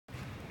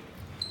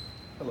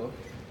Hello.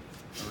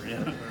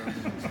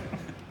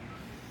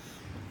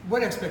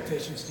 What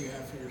expectations do you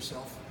have for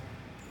yourself?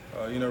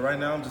 Right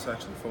now I'm just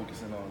actually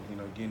focusing on,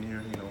 getting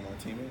here, my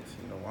teammates.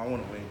 I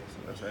want to win, so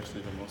that's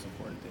actually the most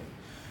important thing.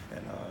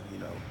 And,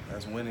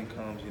 as winning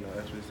comes,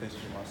 expectations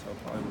for myself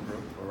probably will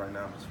grow, but right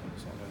now I'm just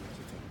focused on winning as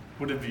a team.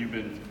 What have you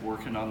been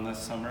working on this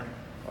summer?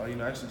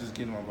 Actually just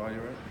getting my body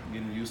right,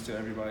 getting used to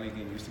everybody,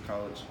 getting used to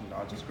college.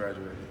 I just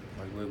graduated,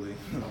 like literally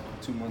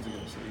 2 months ago,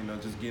 so,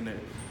 just getting a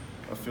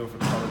feel for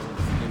college and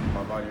just getting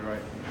my body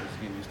right,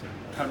 just getting used to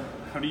it.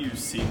 How do you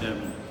see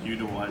them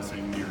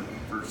utilizing your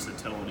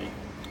versatility?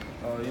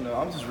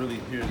 I'm just really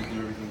here to do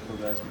everything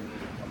Coach asked me to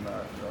do.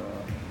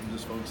 I'm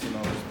just focusing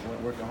on just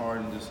working hard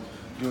and just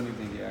doing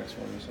anything he asks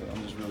for me. So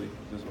I'm just really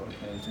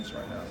paying attention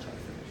right now and trying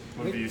to finish.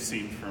 What have you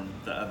seen from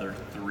the other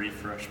 3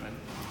 freshmen?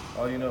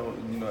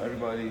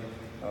 Everybody.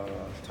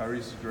 Tyrese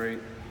is great.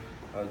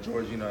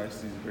 George,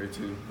 actually is great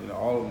too.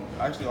 All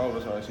of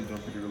us are actually doing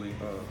pretty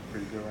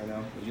good right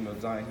now.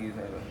 But Zion, he's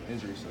had an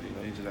injury, so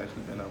he's just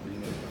actually been out. But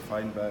we're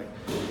fighting back.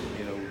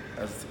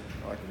 As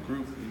like a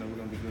group, we're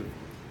gonna be good.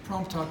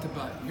 Prom talked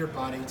about your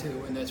body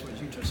too, and that's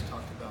what you just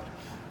talked about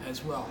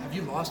as well. Have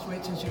you lost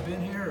weight since you've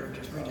been here, or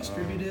just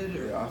redistributed?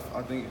 Or? Yeah,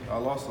 I think I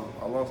lost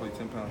like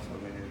 10 pounds since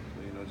I've been here.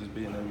 So, just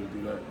being able to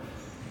do that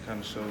kind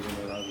of shows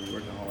that I've been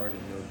working hard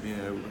and being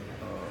able to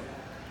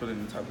put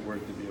in the type of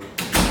work to be able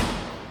to.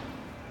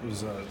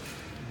 Was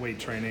weight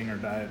training or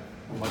diet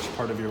much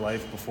part of your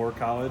life before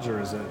college, or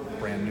is it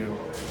brand new?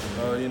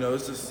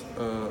 It's just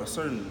a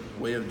certain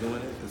way of doing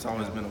it. It's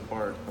always been a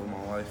part of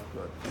my life,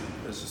 but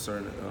it's a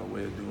certain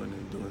way of doing it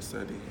and doing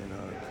steady and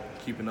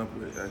keeping up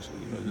with it, actually.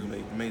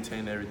 Just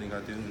maintain everything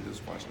I do and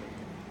just watching it.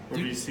 What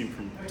have you seen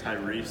from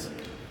Tyrese?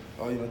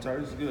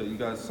 Tyrese is good. You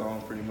guys saw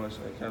him pretty much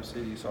at Cap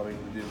City. You saw what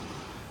he did,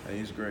 and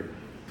he's great.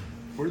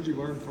 What did you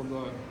learn from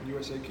the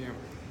USA camp?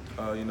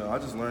 I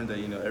just learned that,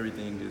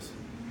 everything is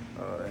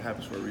it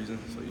happens for a reason.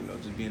 So,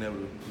 just being able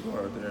to go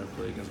out there and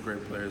play against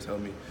great players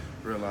helped me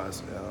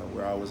realize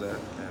where I was at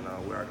and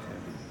where I can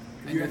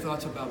be. And your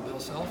thoughts about Bill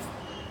Self?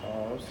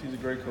 He's a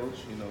great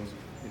coach.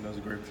 He's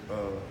a great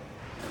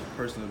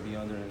person to be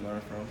under and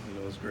learn from.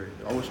 It's great.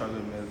 I wish I could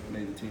have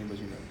made the team, but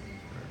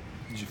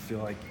Did you feel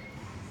like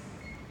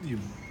you,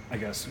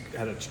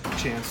 had a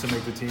chance to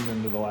make the team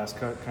into the last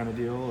cut kind of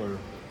deal, or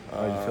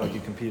you feel like you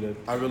competed?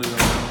 I really don't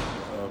know.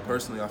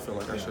 Personally, I feel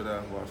like I should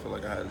have. Well, I feel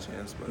like I had a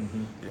chance, but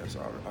so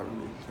I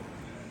really can't.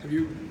 Have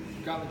you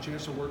gotten a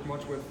chance to work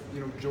much with,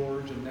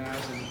 George and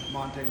Naz and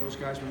Monte and those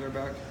guys when they're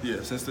back?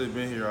 Yeah, since they've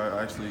been here,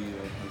 I actually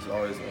it's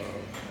always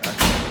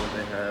asking what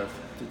they have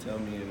to tell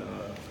me and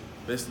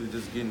basically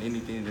just getting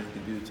anything that they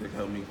can do to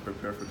help me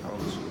prepare for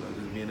college.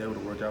 Just being able to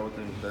work out with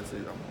them, that's it.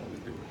 I'm always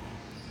do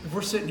it. If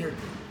we're sitting here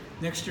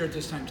next year at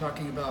this time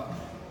talking about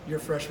your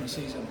freshman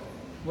season,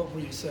 what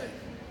will you say?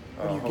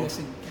 What are you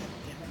guessing?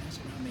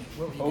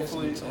 What were you guessing?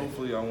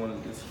 Hopefully, it's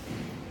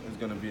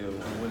going to be a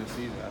winning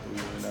season after we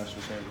win the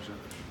national championship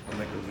and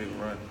make a big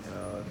run.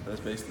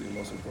 That's basically the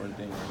most important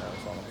thing right now.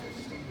 That's all I'm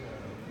focused on.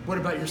 What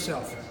about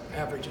yourself?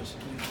 Averages?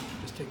 Can you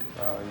just take?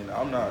 I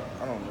don't know.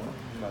 I'm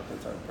not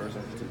that type of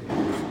person to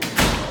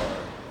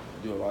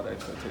do a lot of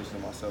expectations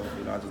of myself.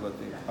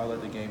 I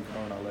let the game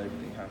come and I let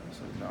everything happen.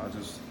 So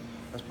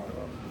that's probably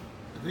what I'm doing.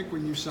 I think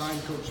when you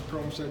signed, Coach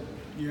Prom said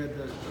you had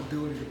the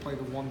ability to play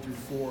the 1 through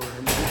 4.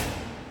 And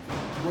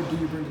what do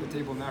you bring to the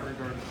table in that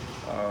regard?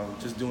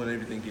 Just doing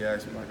everything he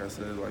asked me. Like I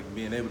said, like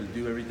being able to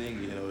do everything,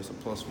 it's a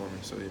plus for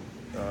me. So it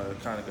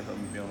kind of can help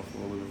me be on the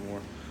floor a little bit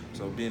more.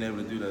 So being able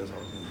to do that is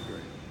always going to be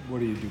great. What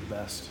do you do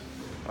best?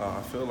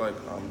 I feel like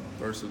I'm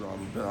versatile.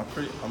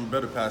 I'm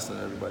better passer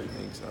than everybody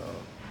thinks.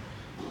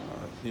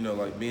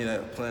 Like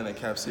playing at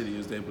Cap City, I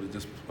was able to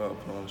just put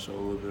on a show a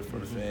little bit for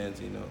the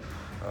fans.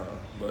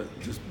 But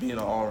just being an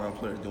all-around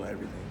player, doing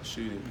everything: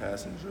 shooting,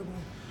 passing,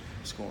 dribbling,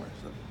 scoring.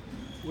 So.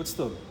 What's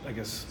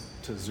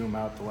to zoom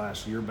out, the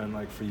last year been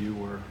like for you,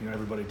 where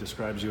everybody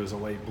describes you as a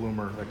late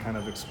bloomer that kind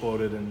of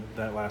exploded in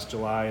that last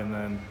July, and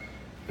then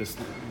this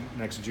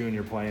next June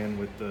you're playing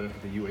with the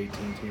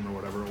U18 team or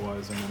whatever it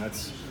was.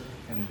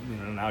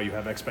 Now you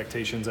have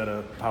expectations at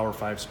a Power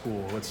 5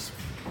 school. What's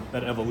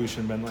that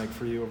evolution been like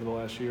for you over the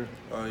last year?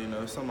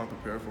 It's something I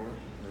prepared for.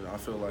 I don't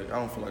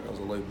feel like I was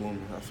a late bloomer.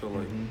 I feel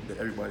like that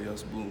everybody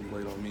else bloomed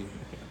late on me.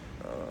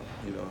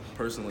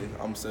 Personally,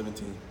 I'm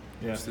 17.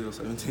 Yeah. I'm still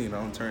 17. I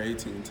don't turn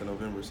 18 until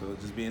November. So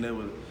just being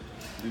able to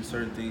do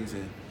certain things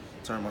and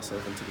turn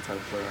myself into the type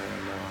of player I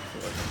am now, I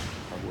feel like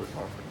I worked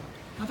hard for that.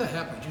 How'd that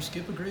happen? Did you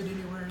skip a grade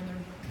anywhere in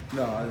there?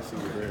 No, I didn't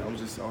skip a grade. I was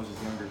just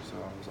younger, so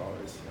I was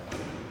always.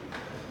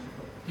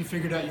 You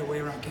figured out your way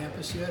around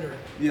campus yet, or?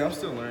 Yeah, I'm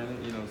still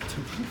learning.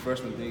 Typical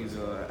freshman things,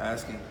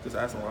 asking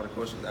a lot of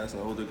questions,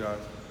 asking older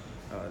guys.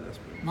 That's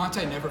pretty.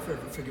 Monte never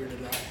figured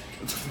it out.